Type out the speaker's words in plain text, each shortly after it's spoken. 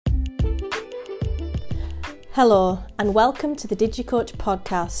Hello and welcome to the DigiCoach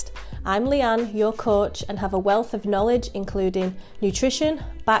podcast. I'm Leanne, your coach, and have a wealth of knowledge including nutrition,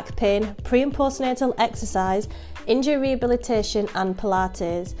 back pain, pre and postnatal exercise, injury rehabilitation and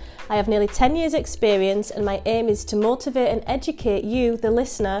Pilates. I have nearly 10 years experience and my aim is to motivate and educate you, the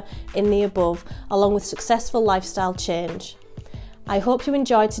listener, in the above, along with successful lifestyle change. I hope you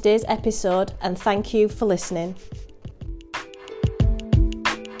enjoyed today's episode and thank you for listening.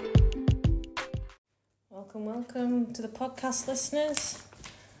 Welcome to the podcast, listeners.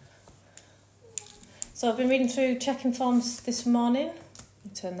 So I've been reading through check-in forms this morning. Let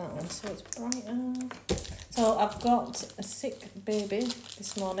me turn that on so it's brighter. So I've got a sick baby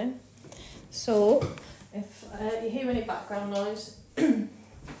this morning. So if you hear any background noise,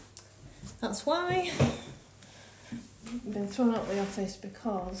 that's why. I've been thrown out of the office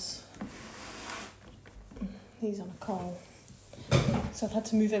because he's on a call. So I've had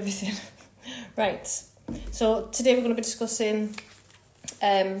to move everything. Right. So today we're going to be discussing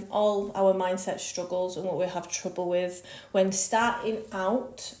all our mindset struggles and what we have trouble with when starting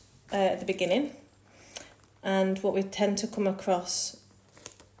out at the beginning, and what we tend to come across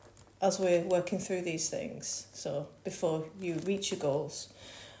as we're working through these things. So before you reach your goals,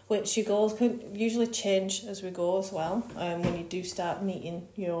 which your goals can usually change as we go as well. When you do start meeting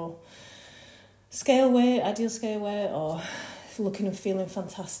your scale weight, ideal scale weight, or looking and feeling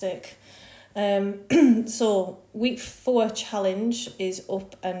fantastic. So week 4 challenge is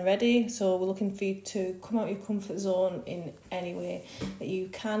up and ready. So we're looking for you to come out of your comfort zone in any way that you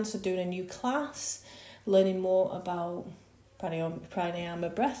can. So doing a new class, learning more about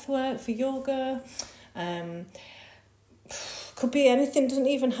pranayama breath work for yoga. Could be anything, doesn't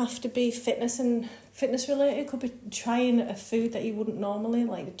even have to be fitness related. Could be trying a food that you wouldn't normally,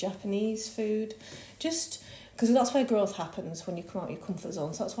 like Japanese food. Just because that's where growth happens when you come out of your comfort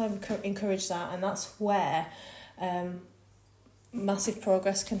zone. So that's why I encourage that, and that's where massive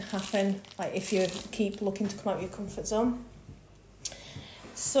progress can happen, like if you keep looking to come out of your comfort zone.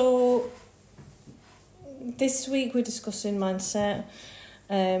 So this week we're discussing mindset,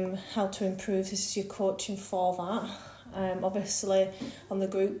 how to improve. This is your coaching for that. Obviously on the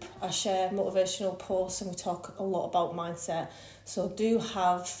group I share motivational posts and we talk a lot about mindset. So do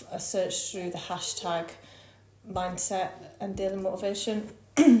have a search through the hashtag mindset and daily motivation,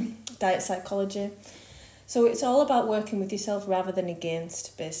 diet psychology. So it's all about working with yourself rather than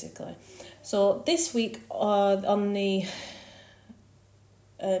against, basically. So this week on the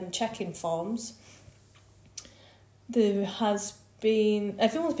check-in forms, everyone's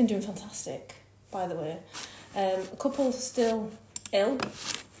been doing fantastic, by the way. A couple still ill,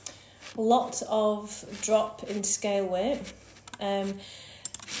 a lot of drop in scale weight.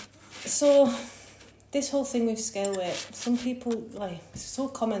 So this whole thing with scale weight, some people, it's so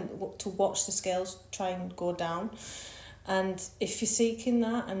common to watch the scales try and go down. And if you're seeking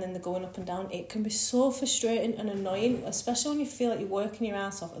that and then they're going up and down, it can be so frustrating and annoying, especially when you feel like you're working your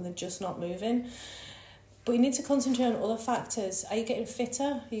ass off and they're just not moving. But you need to concentrate on other factors. Are you getting fitter?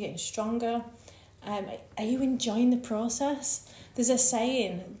 Are you getting stronger? Are you enjoying the process? There's a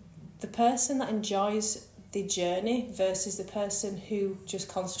saying, the person that enjoys the journey versus the person who just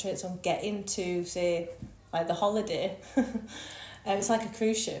concentrates on getting to, say, like the holiday. It's like a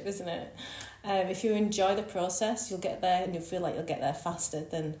cruise ship, isn't it? If you enjoy the process, you'll get there and you'll feel like you'll get there faster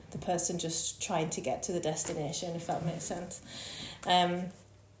than the person just trying to get to the destination, if that makes sense.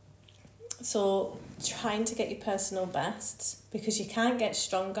 So trying to get your personal bests, because you can't get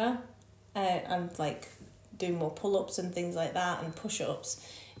stronger and do more pull-ups and things like that and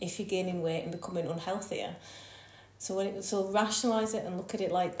push-ups if you're gaining weight and becoming unhealthier. So rationalise it and look at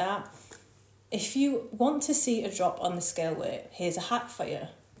it like that. If you want to see a drop on the scale weight, here's a hack for you.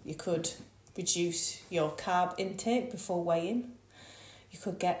 You could reduce your carb intake before weighing. You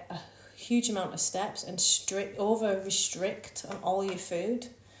could get a huge amount of steps and over-restrict on all your food.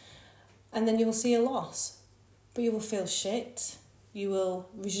 And then you will see a loss. But you will feel shit. You will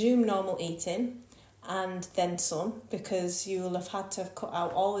resume normal eating and then some, because you will have had to have cut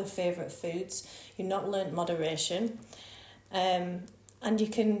out all your favourite foods. You've not learnt moderation. And you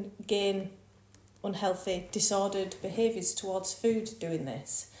can gain unhealthy, disordered behaviours towards food doing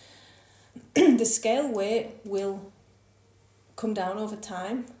this. The scale weight will come down over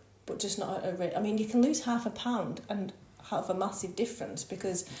time, but just not at a rate. I mean, you can lose half a pound and have a massive difference,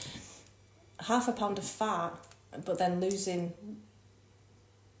 because half a pound of fat, but then losing...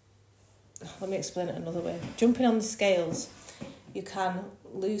 Let me explain it another way. Jumping on the scales, you can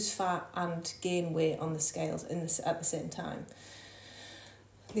lose fat and gain weight on the scales at the same time.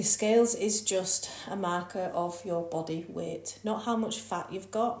 The scales is just a marker of your body weight, not how much fat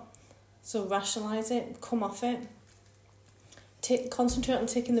you've got. So rationalise it, come off it. Concentrate on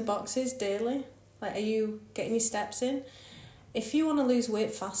ticking the boxes daily. Like, are you getting your steps in? If you want to lose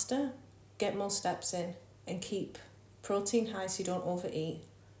weight faster, get more steps in and keep protein high so you don't overeat.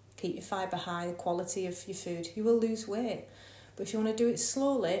 Keep your fibre high, the quality of your food. You will lose weight. But if you want to do it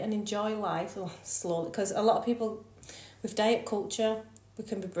slowly and enjoy life, slowly, because a lot of people with diet culture, we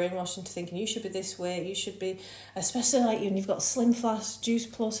can be brainwashed into thinking you should be this way, you should be, especially like you, and you've got Slim Fast, Juice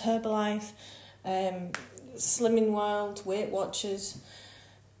Plus, Herbalife, Slimming World, Weight Watchers,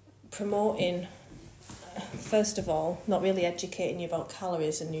 promoting, first of all, not really educating you about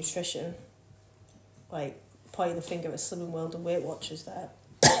calories and nutrition, like pointing the finger at Slimming World and Weight Watchers there.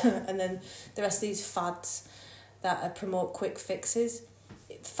 And then the rest of these fads that promote quick fixes.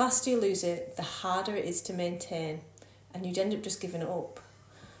 The faster you lose it, the harder it is to maintain, and you'd end up just giving it up.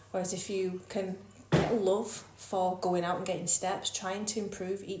 Whereas if you can get a love for going out and getting steps, trying to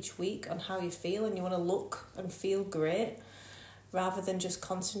improve each week on how you feel, and you want to look and feel great, rather than just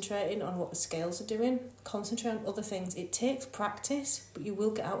concentrating on what the scales are doing, concentrate on other things. It takes practice, but you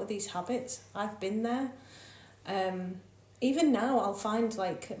will get out of these habits. I've been there. Even now, I'll find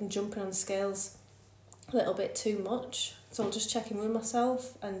like I'm jumping on scales a little bit too much. So I'll just check in with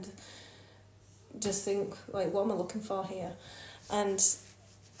myself and just think, like, what am I looking for here? And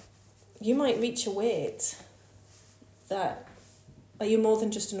you might reach a weight that, like, you're more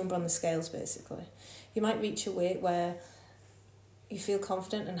than just a number on the scales, basically. You might reach a weight where you feel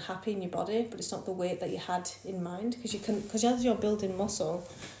confident and happy in your body, but it's not the weight that you had in mind. Because as you're building muscle,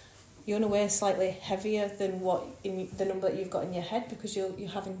 you're going to weigh slightly heavier than what in the number that you've got in your head, because you're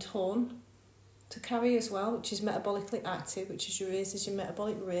having tone to carry as well, which is metabolically active, which is raises your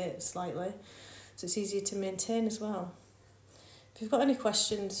metabolic rate slightly, so it's easier to maintain as well. If you've got any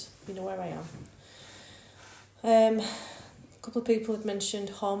questions, you know where I am. A couple of people have mentioned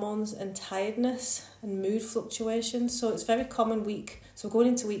hormones and tiredness and mood fluctuations. So it's very common so we're going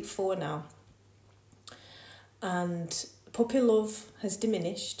into week 4 now, and puppy love has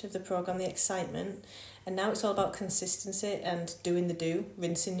diminished of the programme, the excitement, and now it's all about consistency and doing the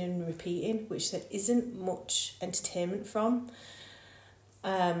rinsing and repeating, which there isn't much entertainment from.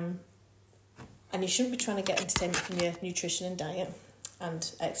 And you shouldn't be trying to get entertainment from your nutrition and diet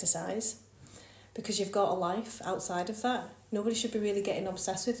and exercise, because you've got a life outside of that. Nobody should be really getting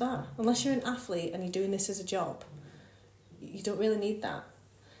obsessed with that. Unless you're an athlete and you're doing this as a job, you don't really need that.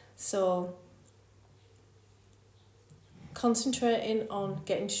 So concentrating on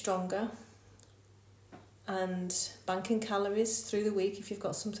getting stronger and banking calories through the week if you've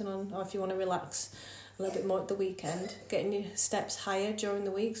got something on, or if you want to relax a little bit more at the weekend, getting your steps higher during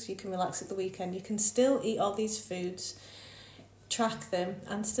the week so you can relax at the weekend. You can still eat all these foods, track them,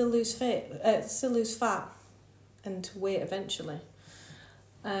 and still lose fat and weight eventually.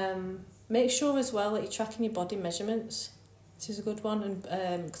 Make sure as well that you're tracking your body measurements. This is a good one,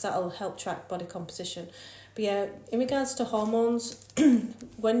 and because that'll help track body composition. But yeah, in regards to hormones,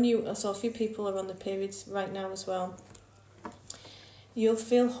 so a few people are on the periods right now as well, you'll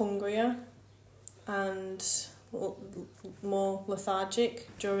feel hungrier and more lethargic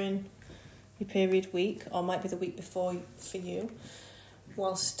during your period week, or might be the week before for you,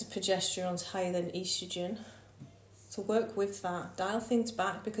 whilst progesterone's higher than estrogen. So work with that, dial things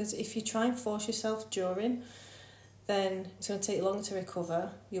back, because if you try and force yourself during, then it's going to take longer to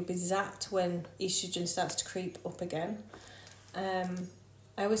recover. You'll be zapped when estrogen starts to creep up again. I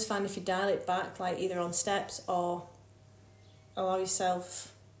always find if you dial it back, like either on steps or allow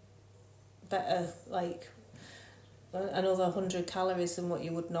yourself better, like another 100 calories than what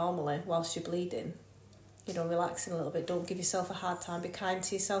you would normally whilst you're bleeding, relaxing a little bit. Don't give yourself a hard time. Be kind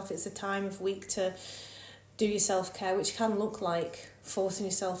to yourself. It's a time of week to do your self-care, which can look like forcing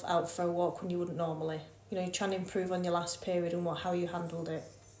yourself out for a walk when you wouldn't normally. You're trying to improve on your last period and how you handled it.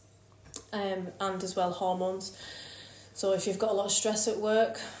 And as well, hormones. So if you've got a lot of stress at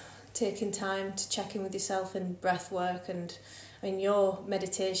work, taking time to check in with yourself and breath work, and your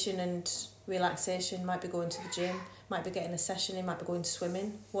meditation and relaxation might be going to the gym, might be getting a session in, might be going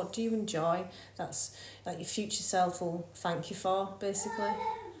swimming. What do you enjoy? That's like your future self will thank you for, basically.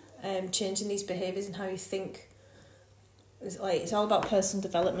 Changing these behaviours and how you think. It's all about personal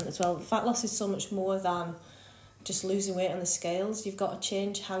development as well. Fat loss is so much more than just losing weight on the scales. You've got to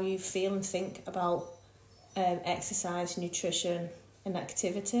change how you feel and think about exercise, nutrition and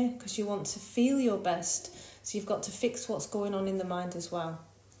activity, because you want to feel your best. So you've got to fix what's going on in the mind as well,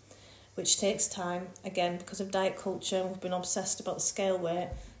 which takes time. Again, because of diet culture, we've been obsessed about the scale weight.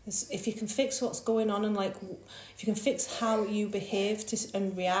 If you can fix what's going on, and if you can fix how you behave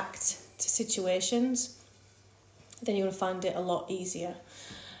and react to situations, then you're going to find it a lot easier.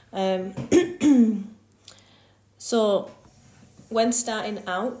 So when starting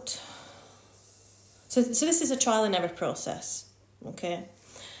out, so this is a trial and error process, okay?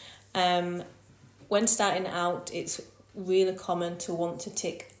 When starting out, it's really common to want to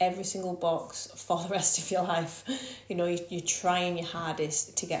tick every single box for the rest of your life. You know, you're trying your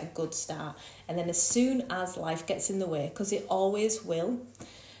hardest to get a good start. And then as soon as life gets in the way, because it always will,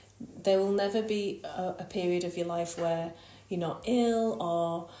 there will never be a period of your life where you're not ill,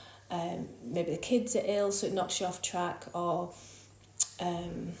 or maybe the kids are ill, so it knocks you off track, or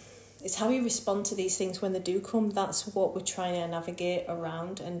it's how you respond to these things when they do come. That's what we're trying to navigate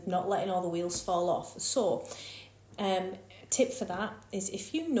around, and not letting all the wheels fall off. So tip for that is,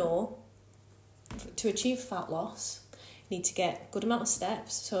 if you know to achieve fat loss, you need to get a good amount of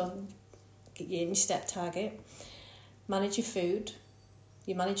steps, so get you in your step target, manage your food.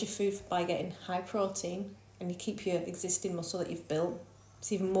 You manage your food by getting high protein, and you keep your existing muscle that you've built.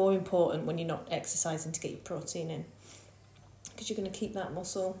 It's even more important when you're not exercising to get your protein in, because you're going to keep that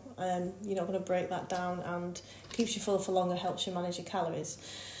muscle, and you're not going to break that down, and keeps you full for longer, helps you manage your calories.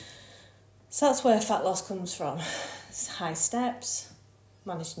 So that's where fat loss comes from. It's high steps,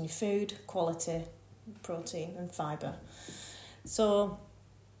 managing your food, quality, protein and fibre. So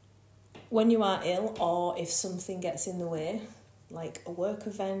when you are ill, or if something gets in the way, like a work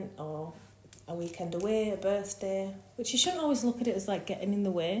event or a weekend away, a birthday, which you shouldn't always look at it as like getting in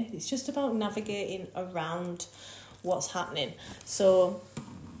the way. It's just about navigating around what's happening. So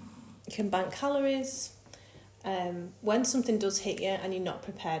you can bank calories. When something does hit you and you're not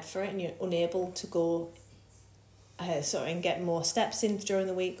prepared for it, and you're unable to go and get more steps in during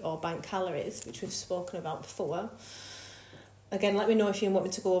the week, or bank calories, which we've spoken about before. Again, let me know if you want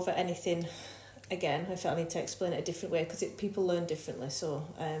me to go over anything again, if I need to explain it a different way, because people learn differently. So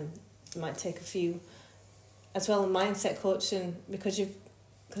it might take a few, as well, mindset coaching, because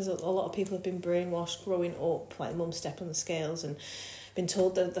a lot of people have been brainwashed growing up, like mum step on the scales and been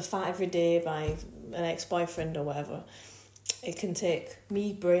told that they're fat every day by an ex-boyfriend or whatever. It can take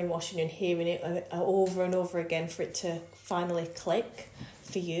me brainwashing and hearing it over and over again for it to finally click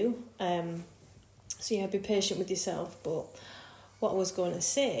for you. So yeah, be patient with yourself. But what I was going to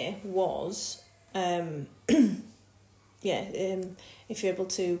say was, if you're able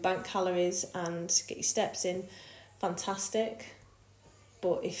to bank calories and get your steps in, fantastic.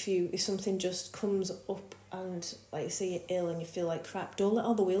 But if something just comes up and, like you say, you're ill and you feel like crap, don't let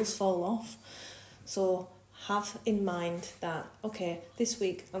all the wheels fall off. So have in mind that, okay, this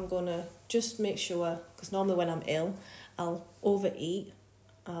week I'm going to just make sure, because normally when I'm ill, I'll overeat,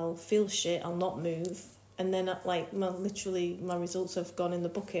 I'll feel shit, I'll not move, and then my results have gone in the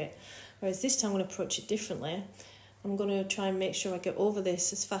bucket. Whereas this time I'm going to approach it differently. I'm going to try and make sure I get over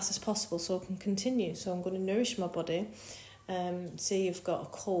this as fast as possible so I can continue. So I'm going to nourish my body. Say you've got a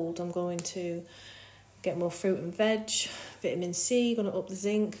cold, I'm going to get more fruit and veg, vitamin C, going to up the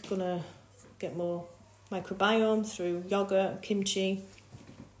zinc, going to get more microbiome through yogurt, kimchi,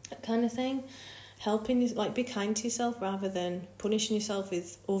 that kind of thing. Helping, be kind to yourself rather than punishing yourself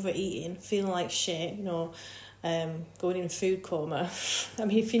with overeating, feeling like shit, going in a food coma. I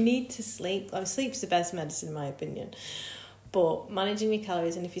mean, if you need to sleep, sleep's the best medicine in my opinion. But managing your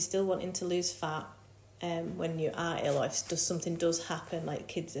calories, and if you're still wanting to lose fat, when you are ill, or if something does happen, like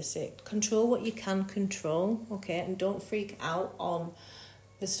kids are sick, control what you can control, okay? And don't freak out on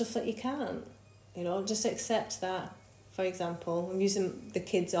the stuff that you can't. Just accept that. For example, I'm using the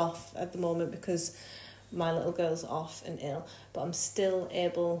kids off at the moment because my little girl's off and ill, but I'm still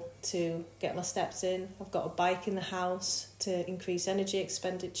able to get my steps in. I've got a bike in the house to increase energy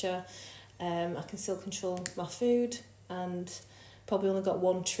expenditure. I can still control my food, and probably only got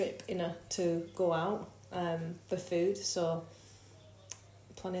one trip to go out for food, so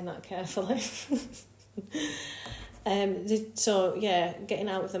planning that carefully. So yeah, getting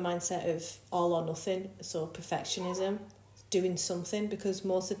out of the mindset of all or nothing, so perfectionism, doing something, because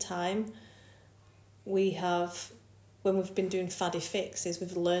most of the time when we've been doing faddy fixes,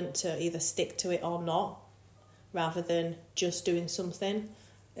 we've learned to either stick to it or not, rather than just doing something.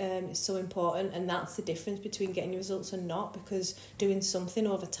 It's so important, and that's the difference between getting results and not, because doing something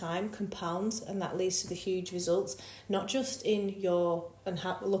over time compounds, and that leads to the huge results, not just in your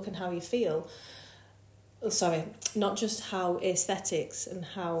look and how you feel. Not just how aesthetics and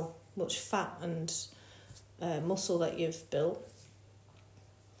how much fat and muscle that you've built,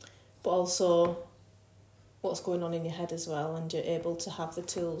 but also what's going on in your head as well, and you're able to have the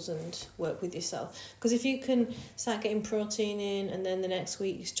tools and work with yourself. Because if you can start getting protein in, and then the next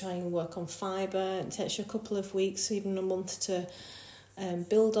week you try and work on fibre, it takes you a couple of weeks, even a month, to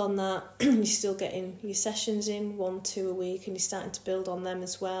build on that. You're still getting your sessions in 1-2 a week, and you're starting to build on them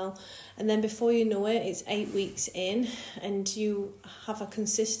as well. And then before you know it, it's 8 weeks in, and you have a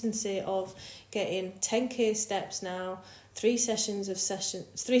consistency of getting 10k steps now, 3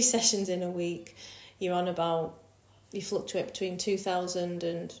 sessions in a week. You're on about, you fluctuate between 2,000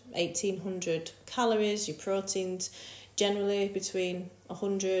 and 1,800 calories. Your proteins generally between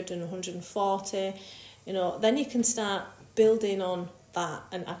 100 and 140. You know, then you can start building on that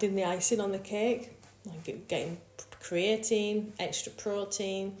and adding the icing on the cake, like getting creatine, extra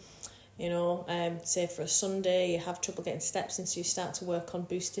protein. You know, say for a Sunday you have trouble getting steps in, so you start to work on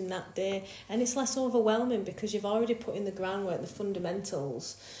boosting that day, and it's less overwhelming because you've already put in the groundwork, the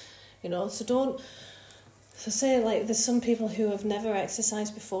fundamentals. You know, so say like there's some people who have never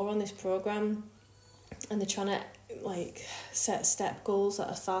exercised before on this program, and they're trying to like set step goals that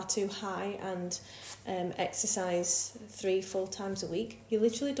are far too high and exercise 3-4 times a week. You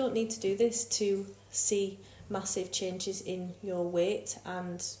literally don't need to do this to see massive changes in your weight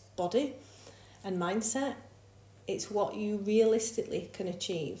and body and mindset. It's what you realistically can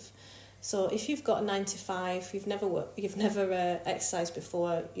achieve. So if you've got a 9 to 5, you've never exercised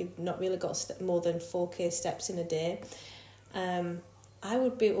before, you've not really got more than 4k steps in a day, I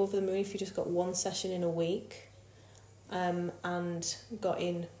would be over the moon if you just got 1 session in a week, and got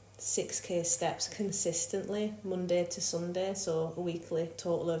in 6k steps consistently Monday to Sunday, so a weekly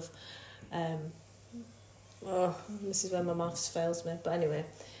total of this is where my maths fails me, but anyway,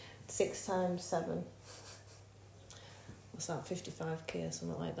 6 times 7, what's that, 55k or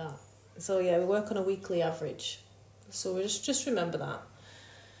something like that. So yeah, we work on a weekly average, so we just remember that.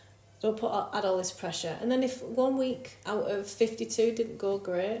 Don't add all this pressure. And then if 1 week out of 52 didn't go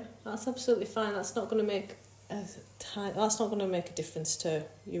great, that's absolutely fine. That's not going to make a difference to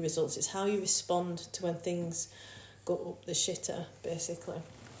your results. It's how you respond to when things go up the shitter, basically.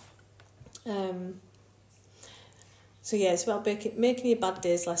 So yeah, it's about making your bad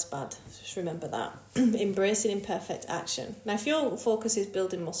days less bad. Just remember that. Embracing imperfect action. Now, if your focus is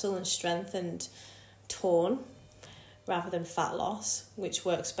building muscle and strength and tone rather than fat loss, which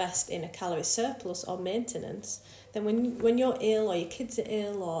works best in a calorie surplus or maintenance, then when you're ill or your kids are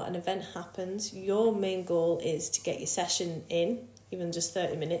ill or an event happens, your main goal is to get your session in, even just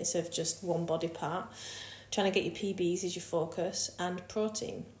 30 minutes of just one body part. Trying to get your PBs is your focus, and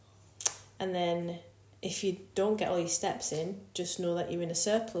protein. And then if you don't get all your steps in, just know that you're in a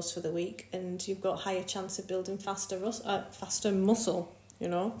surplus for the week and you've got a higher chance of building faster muscle, you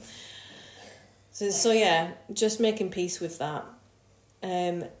know. So yeah, just making peace with that.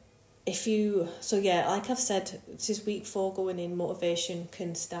 Like I've said, this is week 4 going in, motivation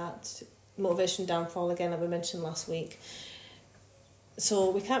downfall again, like we mentioned last week. So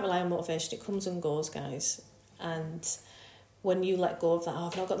we can't rely on motivation, it comes and goes, guys. And when you let go of that,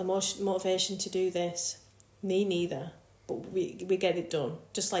 I've not got the motivation to do this, me neither, but we get it done,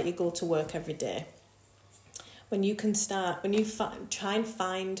 just like you go to work every day. When you try and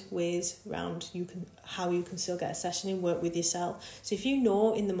find ways around how you can still get a session in, work with yourself. So if you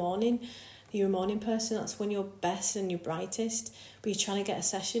know in the morning, you're a morning person, that's when you're best and you're brightest, but you're trying to get a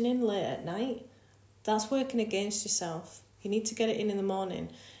session in late at night, that's working against yourself. You need to get it in the morning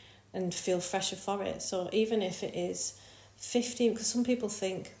and feel fresher for it. So even if it is 15, because some people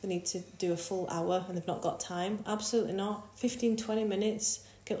think they need to do a full hour and they've not got time. Absolutely not. 15-20 minutes.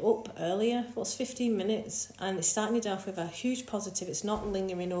 Get up earlier. What's 15 minutes? And it's starting your day off with a huge positive. It's not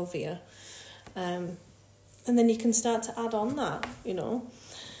lingering over you. And then you can start to add on that, you know.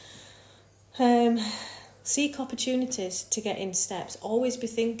 Seek opportunities to get in steps. Always be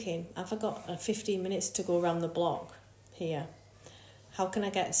thinking, have I got 15 minutes to go around the block here? How can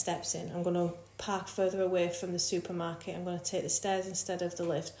I get steps in? I'm going to park further away from the supermarket. I'm going to take the stairs instead of the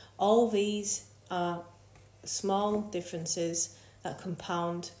lift. All these are small differences that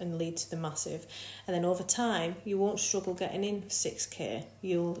compound and lead to the massive. And then over time, you won't struggle getting in 6k.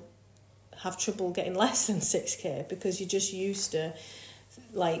 You'll have trouble getting less than 6k because you're just used to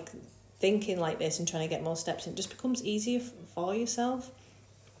like thinking like this and trying to get more steps in. It just becomes easier for yourself.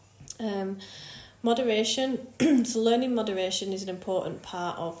 Moderation. So learning moderation is an important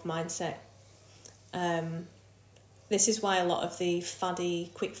part of mindset. This is why a lot of the faddy,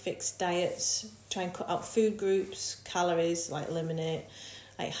 quick fix diets try and cut out food groups, calories, like eliminate,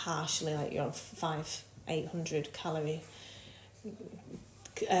 like harshly, like you're on 800 calorie,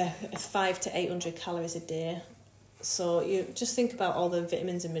 500 to 800 calories a day. So you just think about all the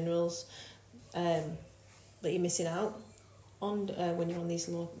vitamins and minerals that you're missing out on when you're on these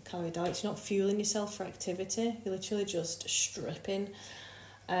low calorie diets. You're not fueling yourself for activity. You're literally just stripping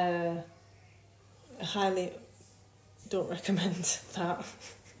highly don't recommend that.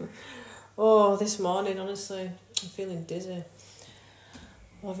 Oh, this morning, honestly, I'm feeling dizzy.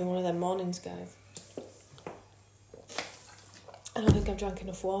 I'm having one of them mornings, guys. I don't think I've drank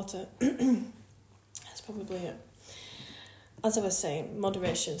enough water. That's probably it. As I was saying,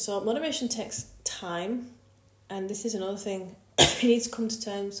 moderation. So moderation takes time, and this is another thing. You need to come to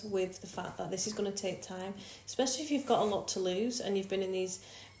terms with the fact that this is going to take time, especially if you've got a lot to lose and you've been in these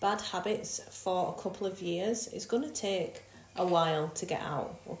bad habits for a couple of years. It's going to take a while to get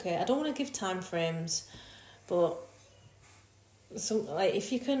out, okay? I don't want to give time frames, but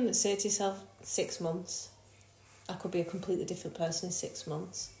if you can say to yourself 6 months, I could be a completely different person in 6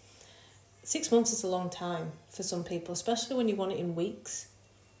 months. 6 months is a long time for some people, especially when you want it in weeks.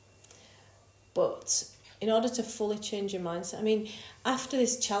 But in order to fully change your mindset, I mean, after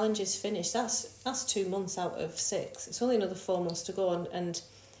this challenge is finished, that's 2 months out of 6. It's only another 4 months to go, and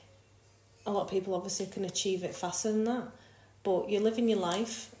a lot of people obviously can achieve it faster than that. But you're living your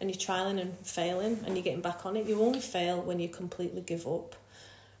life and you're trialing and failing and you're getting back on it. You only fail when you completely give up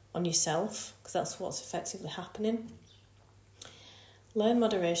on yourself, because that's what's effectively happening. Learn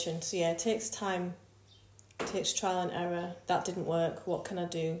moderation. So yeah, it takes time. It takes trial and error. That didn't work. What can I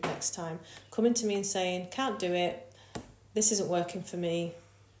do next time? Coming to me and saying, can't do it. This isn't working for me.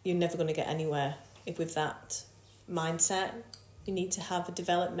 You're never going to get anywhere with that mindset. You need to have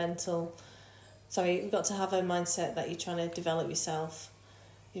you've got to have a mindset that you're trying to develop yourself.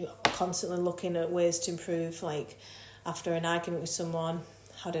 You're constantly looking at ways to improve, like after an argument with someone,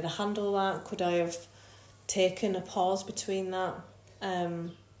 how did I handle that? Could I have taken a pause between that?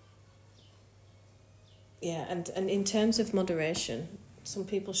 And in terms of moderation, some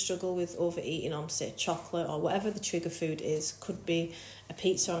people struggle with overeating on, say, chocolate or whatever the trigger food is. Could be a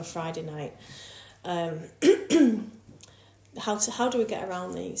pizza on a Friday night. How do we get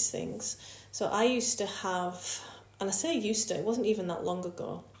around these things? So I used to have, and I say used to, it wasn't even that long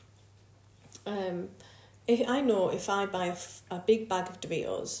ago. If I buy a big bag of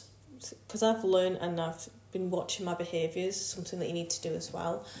Doritos, because I've learned and I've been watching my behaviours, something that you need to do as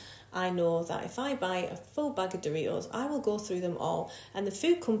well. I know that if I buy a full bag of Doritos, I will go through them all. And the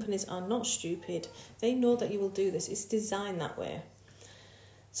food companies are not stupid. They know that you will do this. It's designed that way.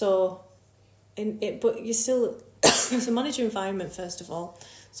 So, but you still, so manage your environment first of all.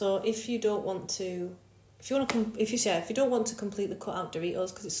 So if you don't want to completely cut out Doritos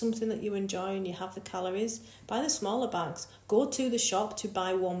because it's something that you enjoy and you have the calories, buy the smaller bags. Go to the shop to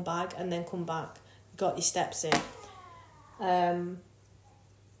buy one bag and then come back. Got your steps in. And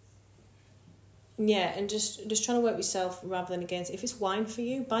just trying to work with yourself rather than against. If it's wine for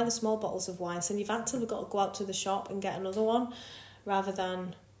you, buy the small bottles of wine. So you've actually got to go out to the shop and get another one rather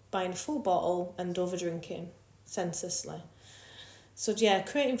than buying a full bottle and over drinking senselessly. So yeah,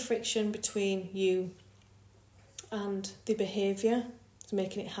 creating friction between you and the behaviour is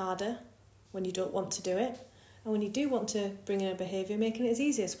making it harder when you don't want to do it. And when you do want to bring in a behaviour, making it as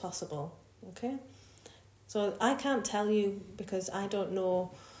easy as possible. Okay? So I can't tell you because I don't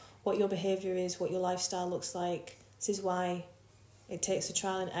know what your behaviour is, what your lifestyle looks like. This is why it takes a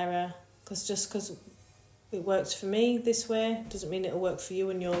trial and error. Because just because it works for me this way doesn't mean it'll work for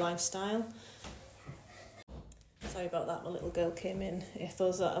you and your lifestyle. Sorry about that, my little girl came in. If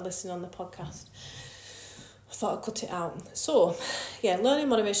those that are listening on the podcast, I thought I'd cut it out. So, yeah, learning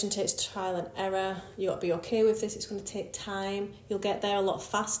moderation takes trial and error. You got to be okay with this. It's going to take time. You'll get there a lot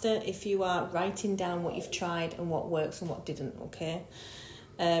faster if you are writing down what you've tried and what works and what didn't, okay?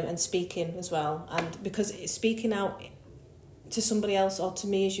 And speaking as well. And because speaking out to somebody else or to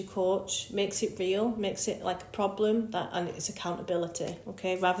me as your coach makes it real, makes it like a problem, and it's accountability,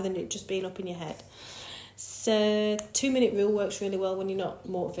 okay? Rather than it just being up in your head. So 2-minute rule works really well when you're not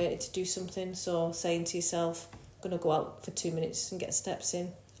motivated to do something. So saying to yourself, I'm going to go out for 2 minutes and get steps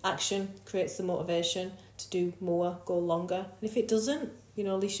in. Action creates the motivation to do more, go longer. And if it doesn't,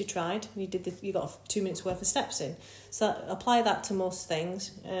 at least you tried and you got 2 minutes worth of steps in. So apply that to most things.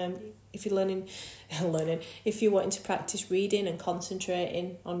 If you're if you're wanting to practice reading and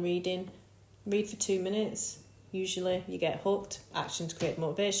concentrating on reading, read for 2 minutes. Usually you get hooked. Actions create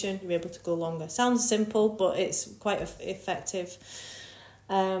motivation. You're able to go longer. Sounds simple, but it's quite effective.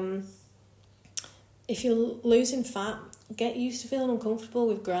 If you're losing fat, get used to feeling uncomfortable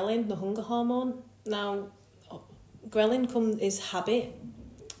with ghrelin, the hunger hormone. Now, ghrelin is habit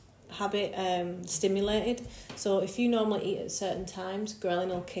stimulated. So if you normally eat at certain times, ghrelin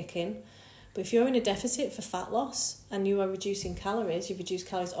will kick in. But if you're in a deficit for fat loss and you are reducing calories, you've reduced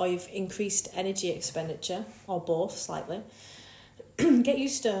calories or you've increased energy expenditure, or both slightly, get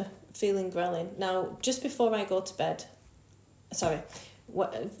used to feeling ghrelin. Now, just before I go to bed,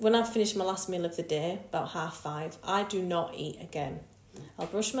 when I've finished my last meal of the day, about 5:30, I do not eat again. I'll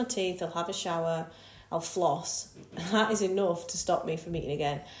brush my teeth, I'll have a shower, I'll floss. And that is enough to stop me from eating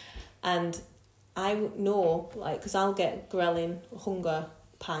again. And I know, like, because I'll get ghrelin, hunger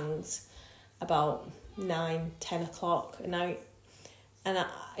pangs about 9, 10 o'clock at night. And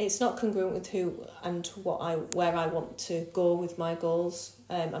it's not congruent with who and where I want to go with my goals.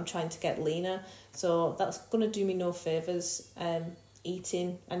 I'm trying to get leaner. So that's going to do me no favours.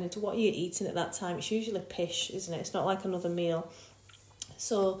 Eating, and what you're eating at that time, it's usually pish, isn't it? It's not like another meal.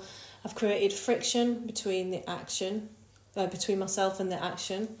 So I've created friction between between myself and the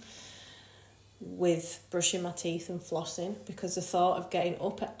action with brushing my teeth and flossing, because the thought of getting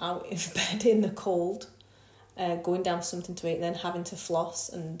up out of bed in the cold, going down for something to eat, and then having to floss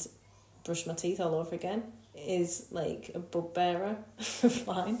and brush my teeth all over again is like a bugbearer of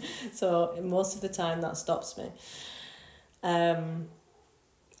mine. So most of the time that stops me.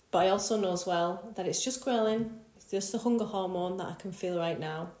 But I also know as well that it's just ghrelin, it's just the hunger hormone that I can feel right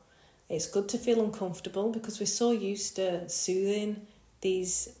now. It's good to feel uncomfortable because we're so used to soothing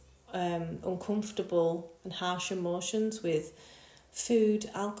these uncomfortable and harsh emotions with food,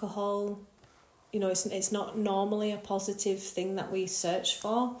 alcohol. It's not normally a positive thing that we search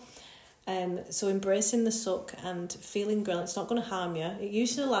for. So embracing the suck and feeling ghrelin, it's not going to harm you. It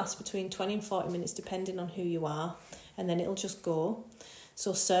usually lasts between 20 and 40 minutes depending on who you are, and then it'll just go.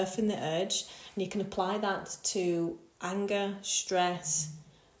 So surfing the urge, and you can apply that to anger, stress.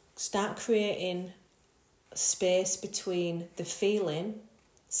 Start creating space between the feeling,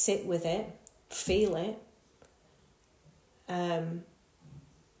 sit with it, feel it, and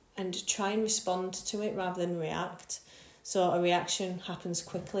try and respond to it rather than react. So a reaction happens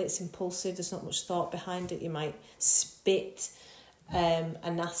quickly, it's impulsive, there's not much thought behind it. You might spit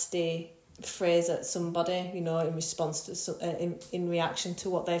a nasty phrase at somebody, in response to in reaction to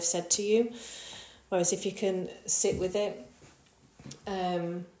what they've said to you. Whereas if you can sit with it,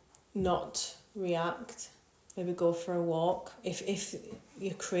 not react, maybe go for a walk. If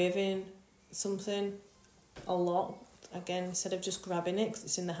you're craving something a lot, again, instead of just grabbing it because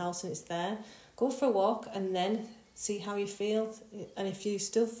it's in the house and it's there, go for a walk and then see how you feel. And if you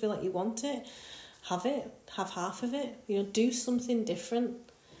still feel like you want it, have half of it. Do something different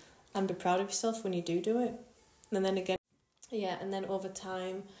and be proud of yourself when you do it. And then again, and then over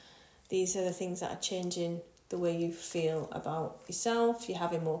time, these are the things that are changing the way you feel about yourself. You're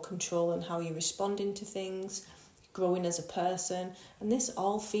having more control on how you're responding to things, growing as a person, and this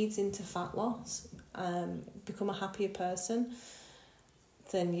all feeds into fat loss. Become a happier person,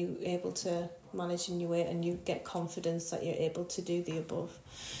 then you're able to manage your weight and you get confidence that you're able to do the above.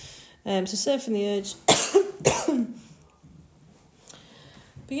 So surfing the urge.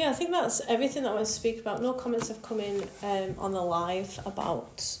 But yeah, I think that's everything that I want to speak about. No comments have come in on the live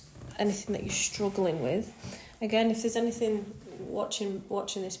about anything that you're struggling with. Again, if there's anything watching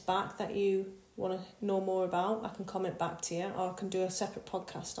this back that you want to know more about, I can comment back to you, or I can do a separate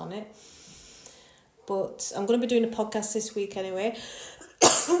podcast on it. But I'm going to be doing a podcast this week anyway.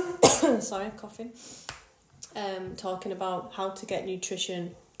 Sorry, coughing. Talking about how to get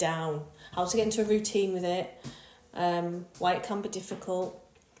nutrition down, how to get into a routine with it, why it can be difficult,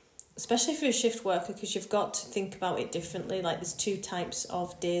 especially if you're a shift worker, because you've got to think about it differently. Like, there's 2 types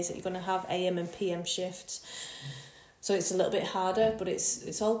of days that you're going to have, AM and PM shifts. So it's a little bit harder, but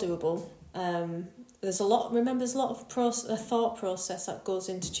it's all doable. There's a lot of thought process that goes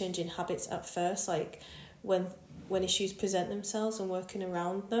into changing habits at first, like when issues present themselves and working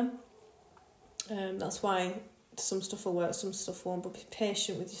around them. That's why some stuff will work, some stuff won't, but be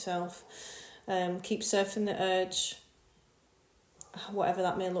patient with yourself. Keep surfing the urge, whatever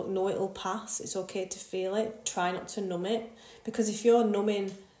that may look. Know it'll pass. It's okay to feel it. Try not to numb it, because if you're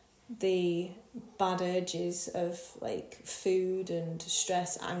numbing the bad urges of like food and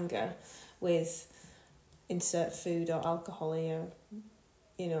stress, anger with insert food or alcohol here,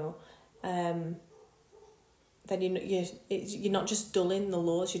 then you're not just dulling the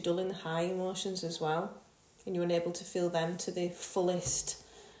lows, you're dulling the high emotions as well, and you're unable to feel them to the fullest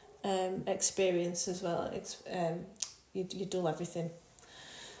experience as well. You dull everything.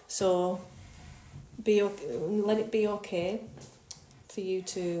 So let it be okay for you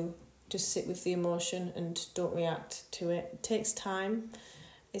to just sit with the emotion and don't react to it. It takes time.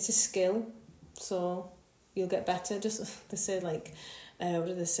 It's a skill, so you'll get better. Just they say what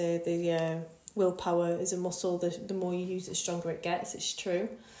do they say? The willpower is a muscle. The more you use it, the stronger it gets. It's true.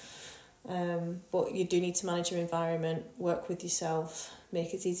 But you do need to manage your environment, work with yourself,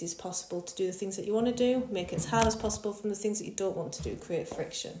 make it as easy as possible to do the things that you want to do, make it as hard as possible from the things that you don't want to do, create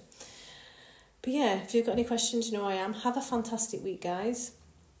friction. But yeah, if you've got any questions, you know where I am. Have a fantastic week, guys.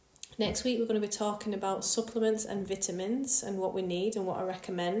 Next week, we're going to be talking about supplements and vitamins and what we need and what I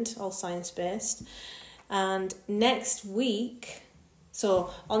recommend, all science-based. And next week,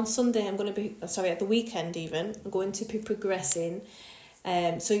 so on Sunday, at the weekend even, I'm going to be progressing.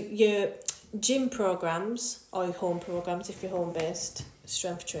 So your gym programs or your home programs, if you're home-based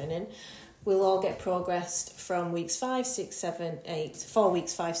strength training, will all get progressed from weeks 5, 6, 7, 8, 4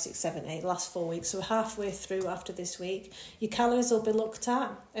 weeks, 5, 6, 7, 8, last 4 weeks. So we're halfway through after this week. Your calories will be looked at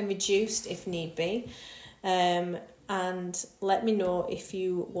and reduced if need be. And let me know if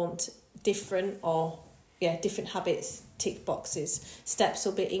you want different habits, tick boxes. Steps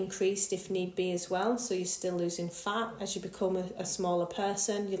will be increased if need be as well. So you're still losing fat as you become a smaller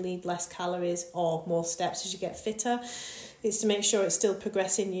person. You need less calories or more steps as you get fitter. It's to make sure it's still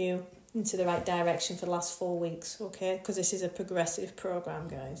progressing you into the right direction for the last 4 weeks, okay? Because this is a progressive program,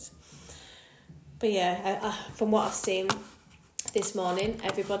 guys. But yeah, from what I've seen this morning,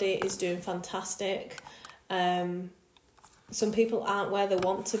 everybody is doing fantastic. Some people aren't where they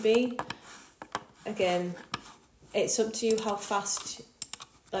want to be. Again, it's up to you how fast.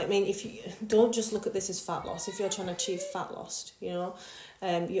 If you don't just look at this as fat loss. If you're trying to achieve fat loss, you're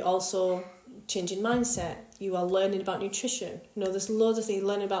also changing mindset. You are learning about nutrition. There's loads of things.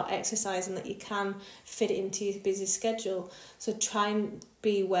 Learning about exercise and that you can fit it into your busy schedule. So try and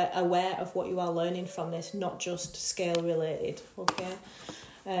be aware of what you are learning from this, not just scale related. Okay,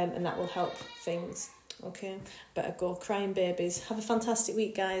 and that will help things. Okay, better go crying babies. Have a fantastic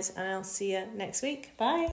week, guys, and I'll see you next week. Bye.